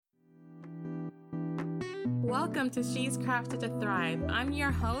Welcome to She's Crafted to Thrive. I'm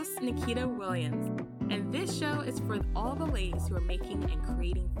your host, Nikita Williams, and this show is for all the ladies who are making and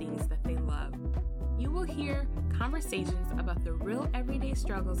creating things that they love. You will hear conversations about the real everyday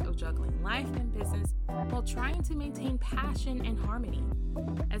struggles of juggling life and business while trying to maintain passion and harmony.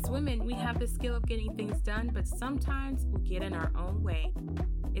 As women, we have the skill of getting things done, but sometimes we get in our own way.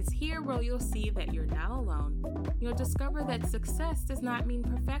 It's here where you'll see that you're not alone. You'll discover that success does not mean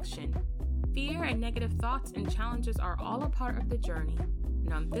perfection. Fear and negative thoughts and challenges are all a part of the journey.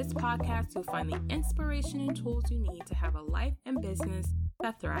 And on this podcast, you'll find the inspiration and tools you need to have a life and business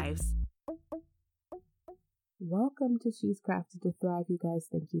that thrives. Welcome to She's Crafted to Thrive, you guys.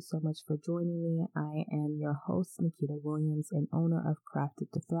 Thank you so much for joining me. I am your host, Nikita Williams, and owner of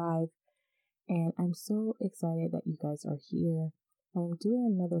Crafted to Thrive. And I'm so excited that you guys are here. I'm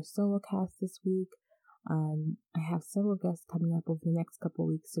doing another solo cast this week. I have several guests coming up over the next couple of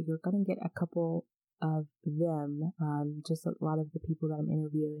weeks, so you're going to get a couple of them, just a lot of the people that I'm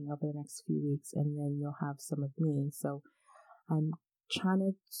interviewing over the next few weeks, and then you'll have some of me. So I'm trying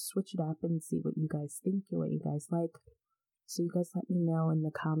to switch it up and see what you guys think and what you guys like. So you guys let me know in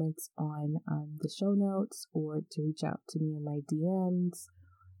the comments on the show notes, or to reach out to me in my DMs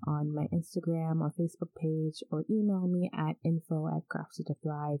on my Instagram or Facebook page, or email me at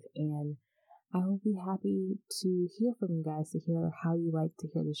info@craftedtothrive, and I will be happy to hear from you guys, to hear how you like to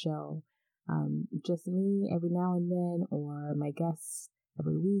hear the show. Just me every now and then, or my guests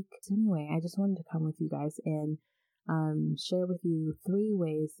every week. So anyway, I just wanted to come with you guys and share with you 3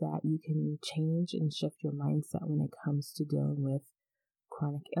 ways that you can change and shift your mindset when it comes to dealing with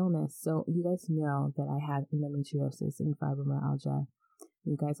chronic illness. So you guys know that I have endometriosis and fibromyalgia.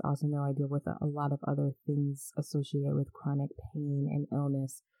 You guys also know I deal with a lot of other things associated with chronic pain and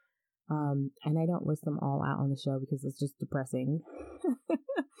illness. And I don't list them all out on the show because it's just depressing.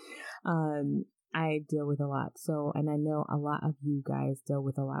 I deal with a lot. So, and I know a lot of you guys deal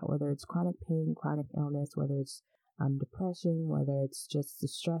with a lot, whether it's chronic pain, chronic illness, whether it's depression, whether it's just the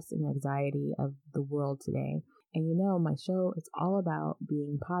stress and anxiety of the world today. And you know, my show, it's all about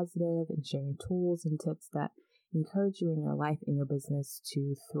being positive and sharing tools and tips that encourage you in your life and your business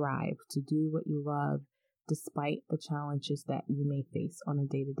to thrive, to do what you love, despite the challenges that you may face on a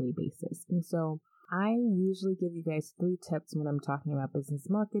day-to-day basis. And so I usually give you guys 3 tips when I'm talking about business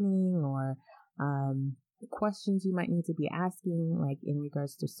marketing, or questions you might need to be asking, like in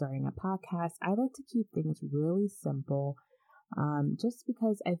regards to starting a podcast. I like to keep things really simple, just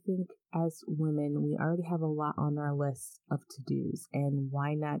because I think as women, we already have a lot on our list of to-dos, and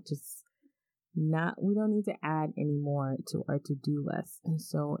why not just we don't need to add any more to our to-do list. And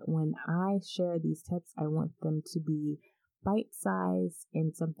so when I share these tips, I want them to be bite-sized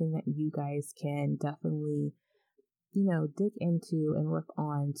and something that you guys can definitely, dig into and work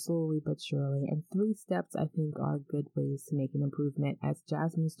on slowly but surely. And 3 steps, I think, are good ways to make an improvement. As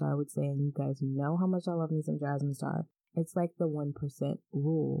Jasmine Star would say, and you guys know how much I love me some Jasmine Star, it's like the 1%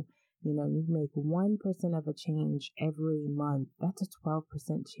 rule. You make 1% of a change every month. That's a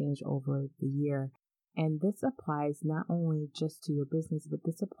 12% change over the year. And this applies not only just to your business, but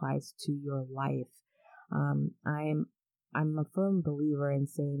this applies to your life. I'm a firm believer in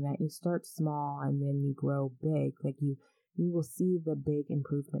saying that you start small and then you grow big. Like you will see the big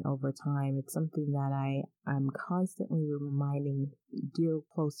improvement over time. It's something that I'm constantly reminding dear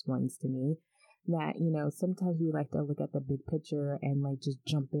close ones to me, that, sometimes we like to look at the big picture and like just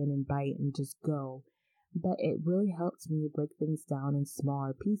jump in and bite and just go. But it really helps when you break things down in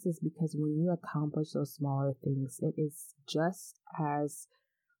smaller pieces, because when you accomplish those smaller things, it is just as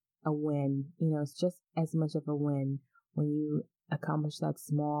a win. It's just as much of a win when you accomplish that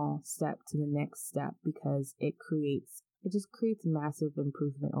small step to the next step, because it just creates massive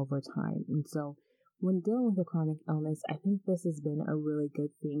improvement over time. And so when dealing with a chronic illness, I think this has been a really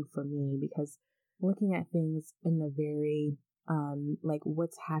good thing for me, because looking at things in a very, like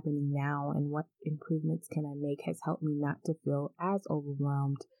what's happening now and what improvements can I make has helped me not to feel as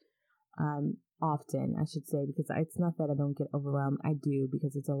overwhelmed, often, I should say, because it's not that I don't get overwhelmed. I do,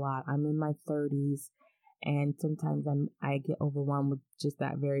 because it's a lot. I'm in my 30s, and sometimes I get overwhelmed with just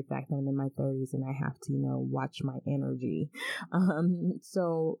that very fact that I'm in my 30s and I have to, watch my energy.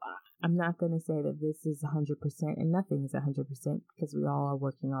 So I'm not going to say that this is 100% and nothing is 100%, because we all are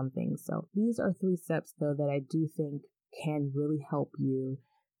working on things. So these are 3 steps, though, that I do think can really help you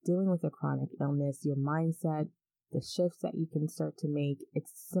dealing with a chronic illness, your mindset, the shifts that you can start to make.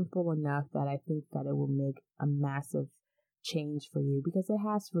 It's simple enough that I think that it will make a massive change for you, because it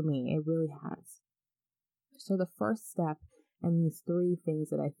has for me. It really has. So the first step, and these 3 things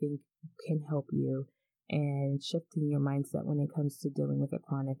that I think can help you and shifting your mindset when it comes to dealing with a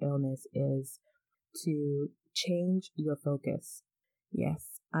chronic illness, is to change your focus.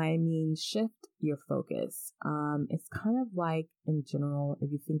 Yes, I mean shift your focus. It's kind of like in general,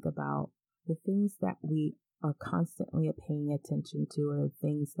 if you think about the things that we are constantly paying attention to are the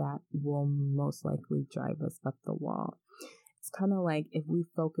things that will most likely drive us up the wall. It's kind of like if we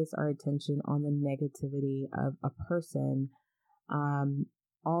focus our attention on the negativity of a person,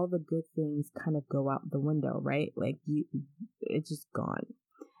 all the good things kind of go out the window, right? Like it's just gone.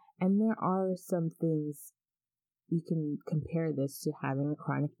 And there are some things you can compare this to having a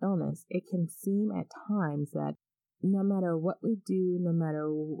chronic illness. It can seem at times that no matter what we do, no matter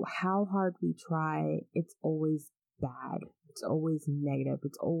how hard we try, it's always bad. It's always negative.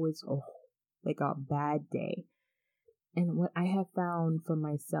 It's always like a bad day. And what I have found for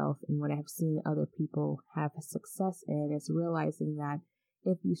myself and what I've seen other people have success in is realizing that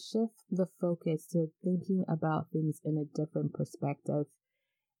if you shift the focus to thinking about things in a different perspective,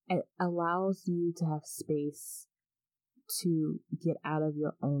 it allows you to have space to get out of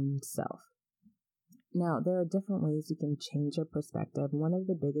your own self. Now, there are different ways you can change your perspective. One of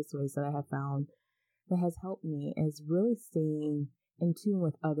the biggest ways that I have found that has helped me is really staying in tune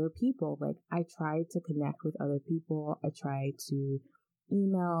with other people. Like I try to connect with other people. I try to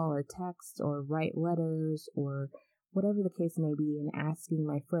email or text or write letters or whatever the case may be, and asking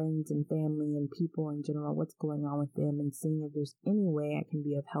my friends and family and people in general what's going on with them and seeing if there's any way I can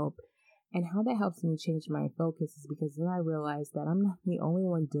be of help. And how that helps me change my focus is because then I realize that I'm not the only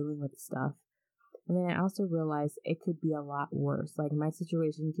one dealing with stuff. And then I also realize it could be a lot worse. Like my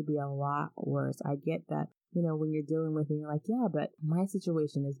situation could be a lot worse. I get that, when you're dealing with it, you're like, yeah, but my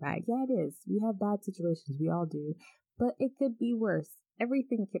situation is bad. Yeah, it is. We have bad situations. We all do. But it could be worse.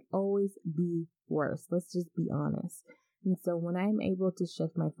 Everything could always be worse. Let's just be honest. And so when I'm able to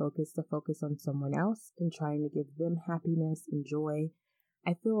shift my focus to focus on someone else and trying to give them happiness and joy,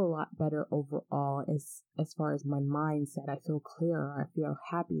 I feel a lot better overall as far as my mindset. I feel clearer, I feel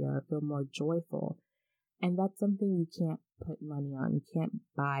happier, I feel more joyful. And that's something you can't put money on. You can't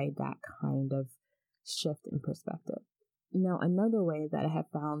buy that kind of shift in perspective. Now, another way that I have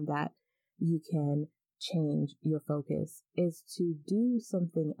found that you can change your focus is to do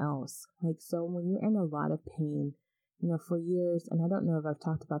something else. Like, so when you're in a lot of pain, for years, and I don't know if I've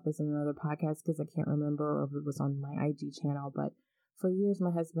talked about this in another podcast because I can't remember or if it was on my IG channel, but for years, my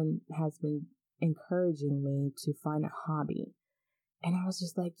husband has been encouraging me to find a hobby. And I was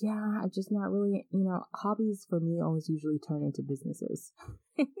just like, yeah, I'm just not really, hobbies for me always usually turn into businesses.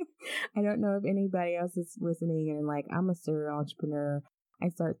 I don't know if anybody else is listening and like, I'm a serial entrepreneur. I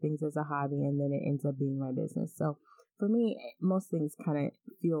start things as a hobby and then it ends up being my business. So for me, most things kind of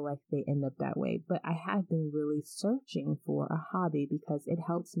feel like they end up that way. But I have been really searching for a hobby because it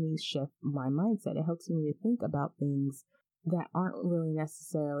helps me shift my mindset. It helps me to think about things that aren't really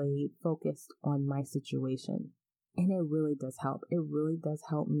necessarily focused on my situation. And it really does help. It really does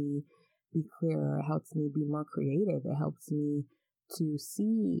help me be clearer. It helps me be more creative. It helps me to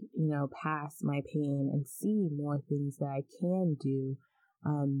see, past my pain and see more things that I can do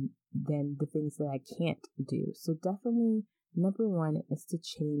than the things that I can't do. So definitely, number one is to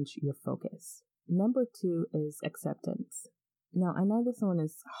change your focus. Number two is acceptance. Now, I know this one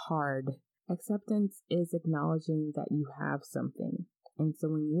is hard. Acceptance is acknowledging that you have something. And so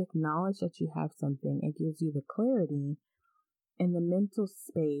when you acknowledge that you have something, it gives you the clarity and the mental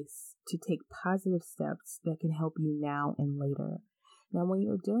space to take positive steps that can help you now and later. Now, when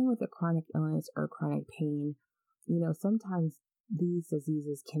you're dealing with a chronic illness or chronic pain, sometimes these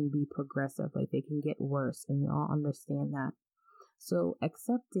diseases can be progressive, like they can get worse, and we all understand that. So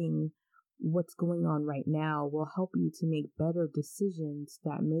accepting what's going on right now will help you to make better decisions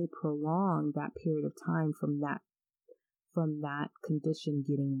that may prolong that period of time from that condition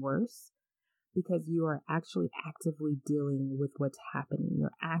getting worse, because you are actually actively dealing with what's happening.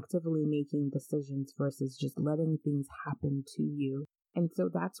 You're actively making decisions versus just letting things happen to you. And so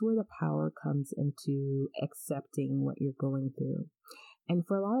that's where the power comes into accepting what you're going through. And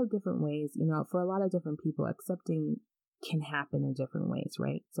for a lot of different ways, for a lot of different people, accepting can happen in different ways,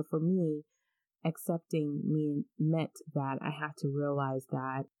 right? So for me, accepting meant that I had to realize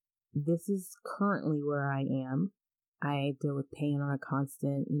that this is currently where I am. I deal with pain on a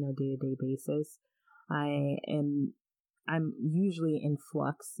constant, day-to-day basis. I'm usually in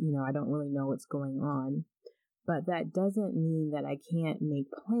flux. I don't really know what's going on. But that doesn't mean that I can't make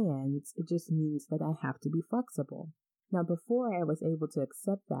plans. It just means that I have to be flexible. Now, before I was able to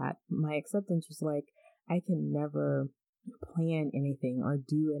accept that, my acceptance was like, I can never plan anything or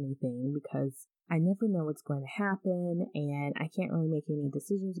do anything because I never know what's going to happen, and I can't really make any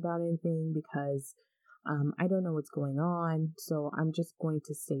decisions about anything because I don't know what's going on. So I'm just going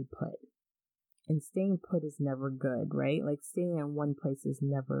to stay put. And staying put is never good, right? Like staying in one place is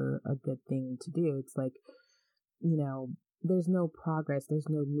never a good thing to do. It's like, there's no progress, there's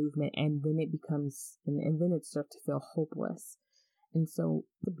no movement, and then it becomes, and then it starts to feel hopeless. And so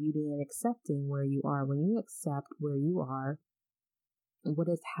the beauty in accepting where you are, when you accept where you are, what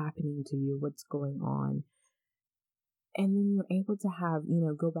is happening to you, what's going on, and then you're able to have,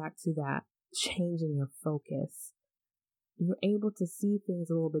 go back to that change in your focus. You're able to see things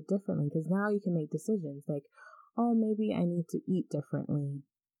a little bit differently because now you can make decisions like, oh, maybe I need to eat differently.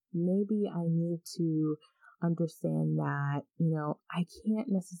 Maybe I need to understand that, I can't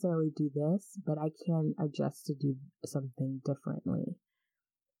necessarily do this, but I can adjust to do something differently.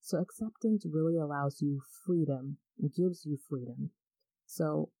 So acceptance really allows you freedom, gives you freedom.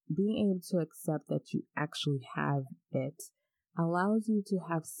 So being able to accept that you actually have it allows you to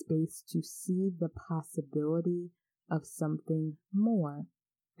have space to see the possibility of something more.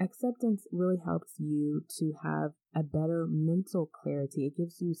 Acceptance really helps you to have a better mental clarity. It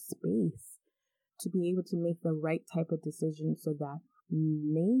gives you space to be able to make the right type of decision so that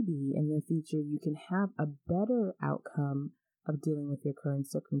maybe in the future you can have a better outcome of dealing with your current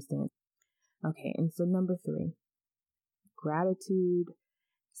circumstance. Okay, and so number 3, gratitude,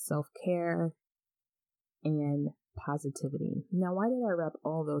 self-care, and positivity. Now, why did I wrap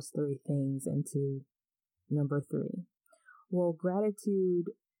all those 3 things into number 3? Well, gratitude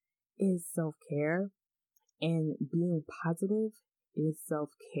is self-care and being positive is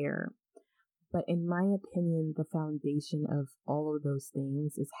self-care. But in my opinion, the foundation of all of those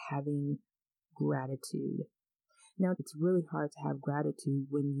things is having gratitude. Now, it's really hard to have gratitude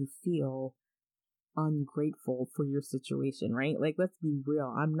when you feel ungrateful for your situation, right? Like, let's be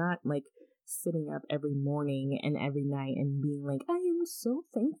real. I'm not like sitting up every morning and every night and being like, I am so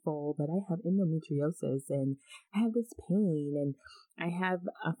thankful that I have endometriosis and I have this pain and I have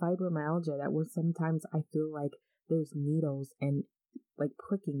a fibromyalgia that where sometimes I feel like there's needles and like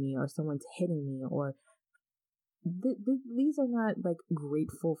pricking me or someone's hitting me or these are not like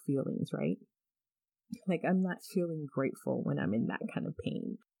grateful feelings, right? Like I'm not feeling grateful when I'm in that kind of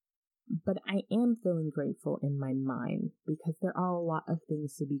pain. But I am feeling grateful in my mind because there are a lot of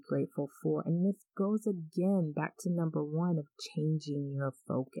things to be grateful for. And this goes again back to number 1 of changing your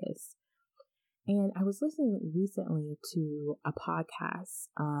focus. And I was listening recently to a podcast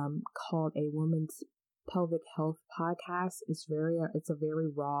called A Woman's Pelvic Health Podcast. It's a very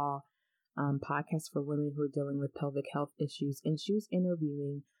raw podcast for women who are dealing with pelvic health issues. And she was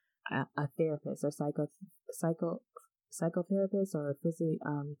interviewing a therapist or psychotherapist or a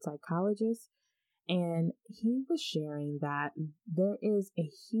psychologist, and he was sharing that there is a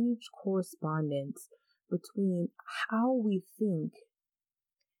huge correspondence between how we think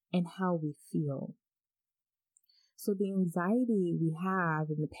and how we feel. So the anxiety we have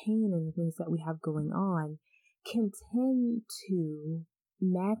and the pain and the things that we have going on can tend to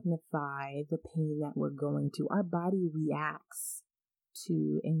magnify the pain that we're going to. Our body reacts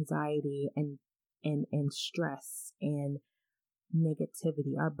to anxiety and stress and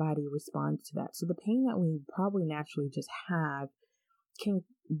negativity. Our body responds to that. So the pain that we probably naturally just have can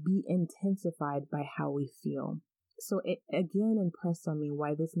be intensified by how we feel. So it again impressed on me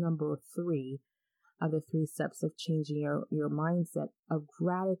why this number 3 of the 3 steps of changing your mindset of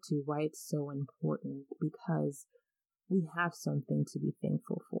gratitude, why it's so important, because we have something to be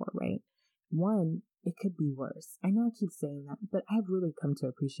thankful for, right? 1, it could be worse. I know I keep saying that, but I've really come to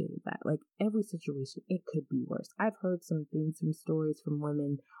appreciate that. Like every situation, it could be worse. I've heard some stories from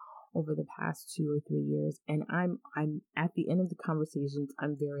women over the past 2 or 3 years, and I'm at the end of the conversations,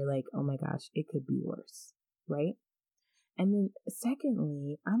 I'm very like, oh my gosh, it could be worse, right? And then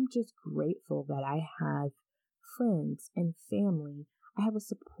secondly, I'm just grateful that I have friends and family. I have a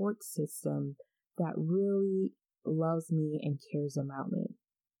support system that really loves me and cares about me.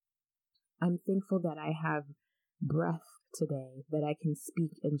 I'm thankful that I have breath today, that I can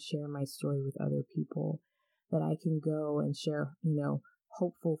speak and share my story with other people, that I can go and share,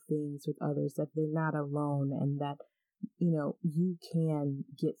 hopeful things with others, that they're not alone and that, you can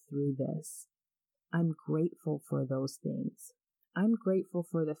get through this. I'm grateful for those things. I'm grateful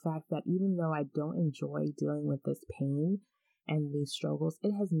for the fact that even though I don't enjoy dealing with this pain and these struggles,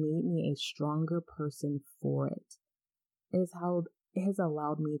 it has made me a stronger person for it. It has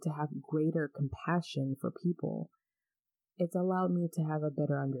allowed me to have greater compassion for people. It's allowed me to have a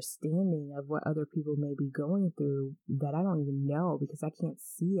better understanding of what other people may be going through that I don't even know because I can't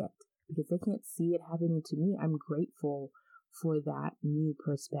see it, because they can't see it happening to me. I'm grateful for that new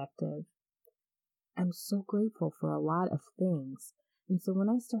perspective. I'm so grateful for a lot of things. And so when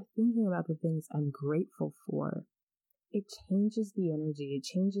I start thinking about the things I'm grateful for, it changes the energy. It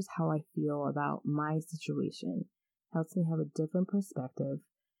changes how I feel about my situation. It helps me have a different perspective.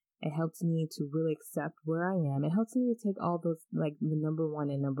 It helps me to really accept where I am. It helps me to take all those, like the number one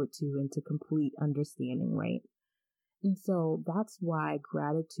and number two, into complete understanding, right? And so that's why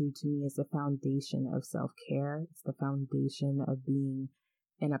gratitude to me is the foundation of self-care. It's the foundation of being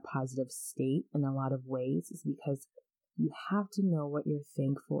in a positive state in a lot of ways, is because you have to know what you're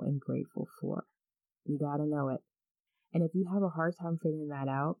thankful and grateful for. You got to know it. And if you have a hard time figuring that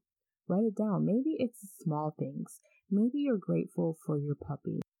out, write it down. Maybe it's small things. Maybe you're grateful for your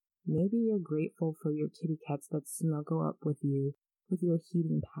puppy. Maybe you're grateful for your kitty cats that snuggle up with you with your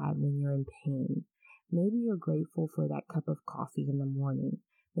heating pad when you're in pain. Maybe you're grateful for that cup of coffee in the morning.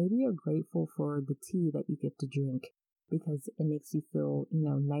 Maybe you're grateful for the tea that you get to drink because it makes you feel,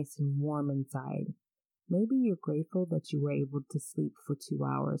 nice and warm inside. Maybe you're grateful that you were able to sleep for 2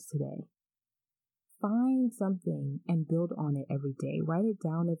 hours today. Find something and build on it every day. Write it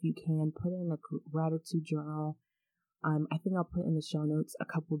down if you can. Put it in a gratitude journal. I think I'll put in the show notes a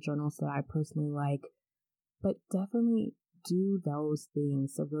couple journals that I personally like. But definitely do those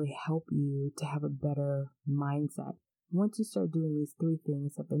things that really help you to have a better mindset. Once you start doing these 3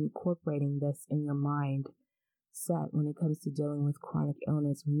 things of incorporating this in your mind set when it comes to dealing with chronic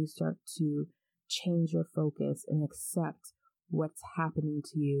illness, when you start to change your focus and accept what's happening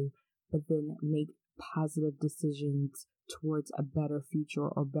to you, but then make positive decisions towards a better future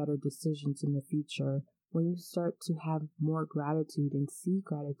or better decisions in the future, when you start to have more gratitude and see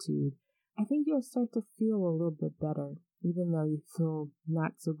gratitude, I think you'll start to feel a little bit better, even though you feel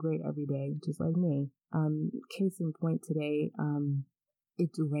not so great every day, just like me. Case in point today,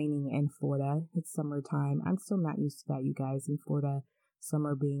 it's raining in Florida. It's summertime. I'm still not used to that, you guys, in Florida,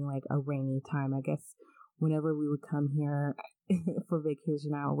 summer being like a rainy time. I guess whenever we would come here for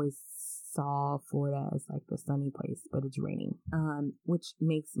vacation, I always saw Florida as like the sunny place, but it's raining, which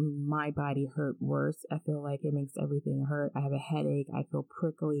makes my body hurt worse. I feel like it makes everything hurt. I have a headache. I feel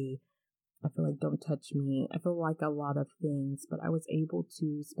prickly. I feel like don't touch me. I feel like a lot of things, but I was able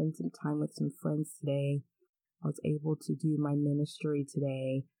to spend some time with some friends today. I was able to do my ministry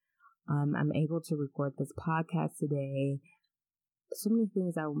today. I'm able to record this podcast today. So many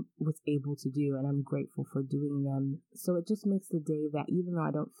things I was able to do, and I'm grateful for doing them. So it just makes the day that even though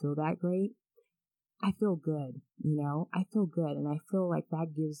I don't feel that great, I feel good, I feel good. And I feel like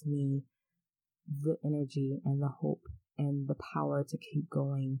that gives me the energy and the hope and the power to keep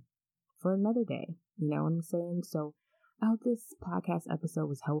going for another day. You know what I'm saying? So I hope this podcast episode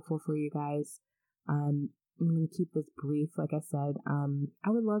was helpful for you guys. I'm going to keep this brief. Like I said, I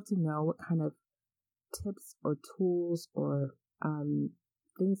would love to know what kind of tips or tools or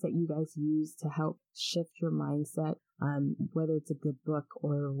things that you guys use to help shift your mindset, whether it's a good book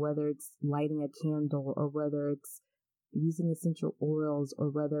or whether it's lighting a candle or whether it's using essential oils or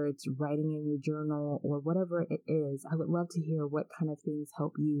whether it's writing in your journal or whatever it is. I would love to hear what kind of things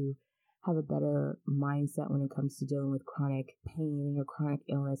help you have a better mindset when it comes to dealing with chronic pain or chronic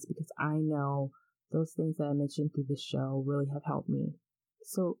illness, because I know those things that I mentioned through the show really have helped me.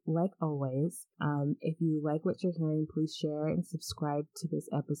 So like always, if you like what you're hearing, please share and subscribe to this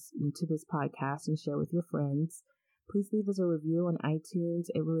episode, to this podcast, and share with your friends. Please leave us a review on iTunes.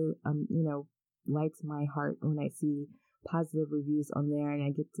 It really, lights my heart when I see positive reviews on there, and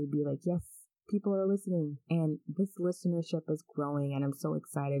I get to be like, yes, people are listening, and this listenership is growing, and I'm so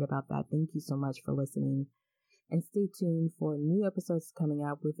excited about that. Thank you so much for listening. And stay tuned for new episodes coming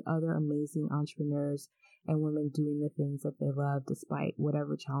up with other amazing entrepreneurs and women doing the things that they love despite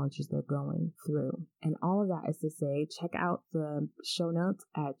whatever challenges they're going through. And all of that is to say, check out the show notes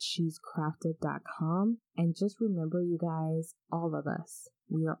at shescrafted.com. And just remember, you guys, all of us,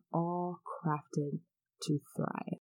 we are all crafted to thrive.